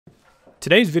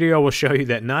Today's video will show you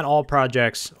that not all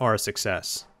projects are a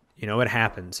success. You know, it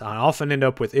happens. I often end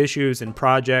up with issues in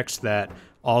projects that,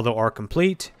 although are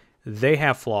complete, they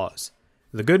have flaws.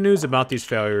 The good news about these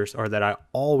failures are that I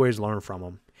always learn from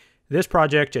them. This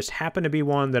project just happened to be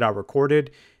one that I recorded,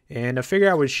 and I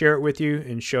figured I would share it with you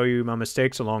and show you my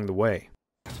mistakes along the way.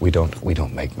 We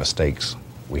don't make mistakes.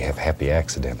 We have happy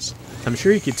accidents. I'm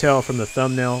sure you could tell from the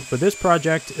thumbnail, but this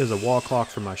project is a wall clock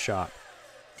for my shop.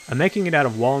 I'm making it out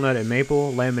of walnut and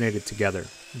maple laminated together.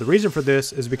 The reason for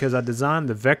this is because I designed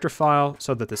the vector file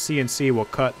so that the CNC will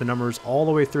cut the numbers all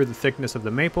the way through the thickness of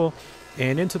the maple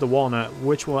and into the walnut,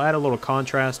 which will add a little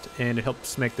contrast and it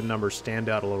helps make the numbers stand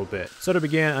out a little bit. So to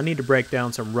begin, I need to break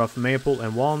down some rough maple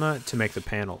and walnut to make the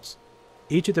panels.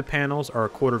 Each of the panels are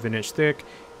 1/4 of an inch thick,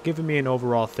 giving me an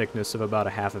overall thickness of about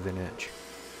 1/2 of an inch.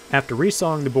 After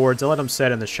resawing the boards, I let them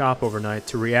set in the shop overnight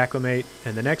to reacclimate,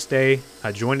 and the next day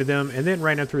I jointed them and then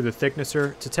ran them through the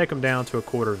thicknesser to take them down to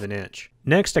 1/4 of an inch.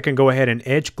 Next, I can go ahead and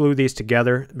edge glue these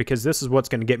together because this is what's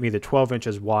going to get me the 12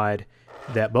 inches wide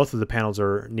that both of the panels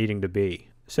are needing to be.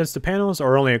 Since the panels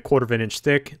are only 1/4 of an inch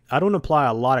thick, I don't apply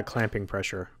a lot of clamping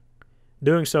pressure.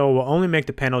 Doing so will only make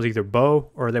the panels either bow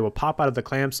or they will pop out of the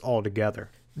clamps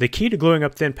altogether. The key to gluing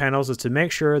up thin panels is to make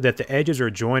sure that the edges are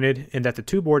jointed and that the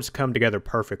two boards come together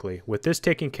perfectly. With this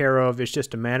taken care of, it's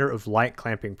just a matter of light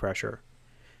clamping pressure.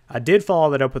 I did follow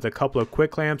that up with a couple of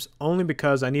quick clamps only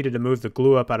because I needed to move the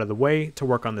glue up out of the way to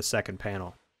work on the second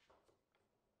panel.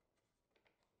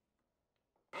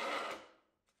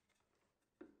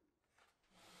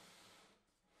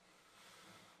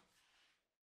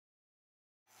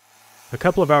 A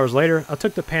couple of hours later, I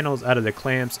took the panels out of the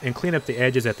clamps and cleaned up the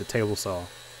edges at the table saw.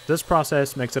 This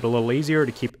process makes it a little easier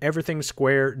to keep everything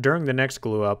square during the next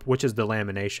glue up, which is the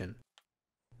lamination.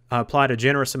 I applied a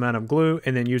generous amount of glue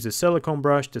and then used a silicone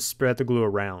brush to spread the glue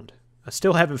around. I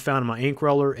still haven't found my ink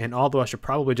roller, and although I should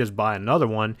probably just buy another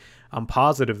one, I'm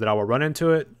positive that I will run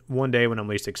into it one day when I'm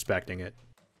least expecting it.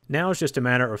 Now it's just a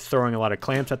matter of throwing a lot of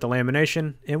clamps at the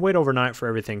lamination and wait overnight for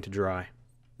everything to dry.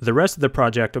 The rest of the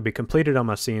project will be completed on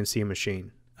my CNC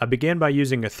machine. I began by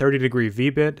using a 30-degree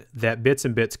V-bit that Bits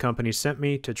and Bits company sent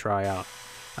me to try out.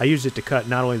 I used it to cut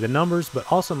not only the numbers,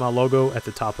 but also my logo at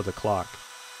the top of the clock.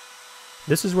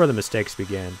 This is where the mistakes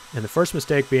began, and the first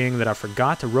mistake being that I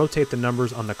forgot to rotate the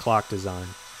numbers on the clock design.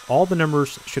 All the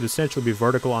numbers should essentially be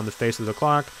vertical on the face of the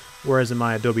clock, whereas in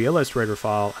my Adobe Illustrator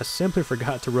file, I simply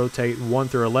forgot to rotate 1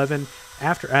 through 11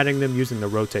 after adding them using the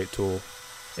rotate tool.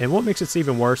 And what makes it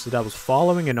even worse is that I was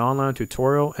following an online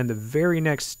tutorial and the very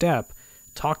next step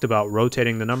talked about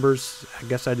rotating the numbers. I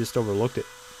guess I just overlooked it.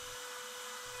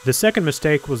 The second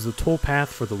mistake was the toolpath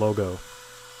for the logo.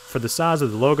 For the size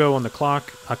of the logo on the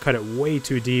clock, I cut it way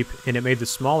too deep and it made the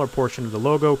smaller portion of the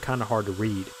logo kind of hard to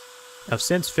read. I've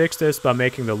since fixed this by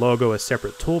making the logo a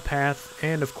separate toolpath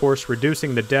and of course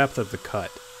reducing the depth of the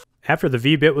cut. After the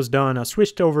V-bit was done, I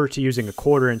switched over to using a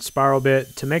 1/4 inch spiral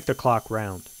bit to make the clock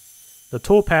round. The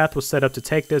toolpath was set up to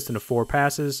take this into 4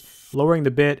 passes, lowering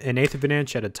the bit 1/8 of an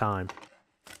inch at a time.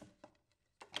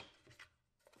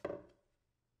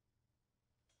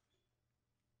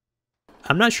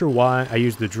 I'm not sure why I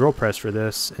used the drill press for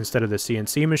this instead of the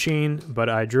CNC machine, but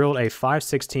I drilled a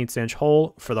 5/16 inch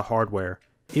hole for the hardware.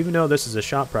 Even though this is a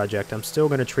shop project, I'm still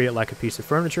going to treat it like a piece of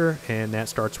furniture, and that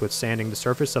starts with sanding the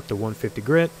surface up to 150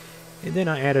 grit, and then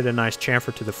I added a nice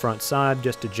chamfer to the front side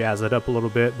just to jazz it up a little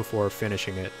bit before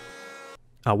finishing it.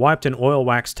 I wiped an oil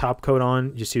wax top coat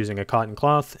on just using a cotton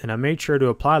cloth, and I made sure to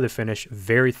apply the finish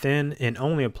very thin and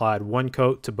only applied 1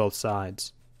 coat to both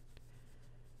sides.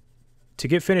 To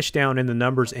get finish down in the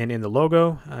numbers and in the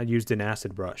logo, I used an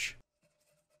acid brush.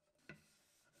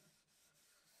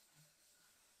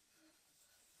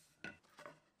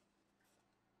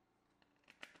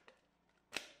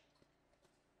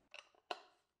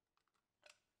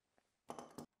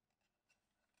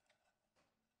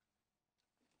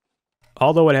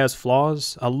 Although it has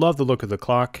flaws, I love the look of the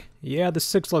clock. Yeah, the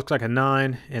 6 looks like a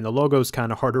 9, and the logo's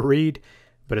kind of hard to read,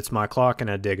 but it's my clock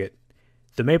and I dig it.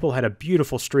 The maple had a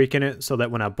beautiful streak in it so that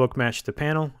when I book matched the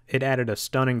panel, it added a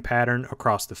stunning pattern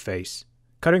across the face.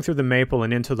 Cutting through the maple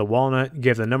and into the walnut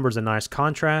gave the numbers a nice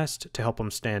contrast to help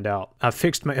them stand out. I've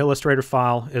fixed my Illustrator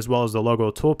file as well as the logo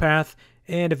toolpath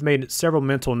and have made several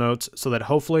mental notes so that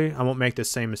hopefully I won't make this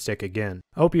same mistake again.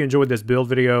 I hope you enjoyed this build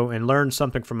video and learned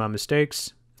something from my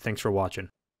mistakes. Thanks for watching.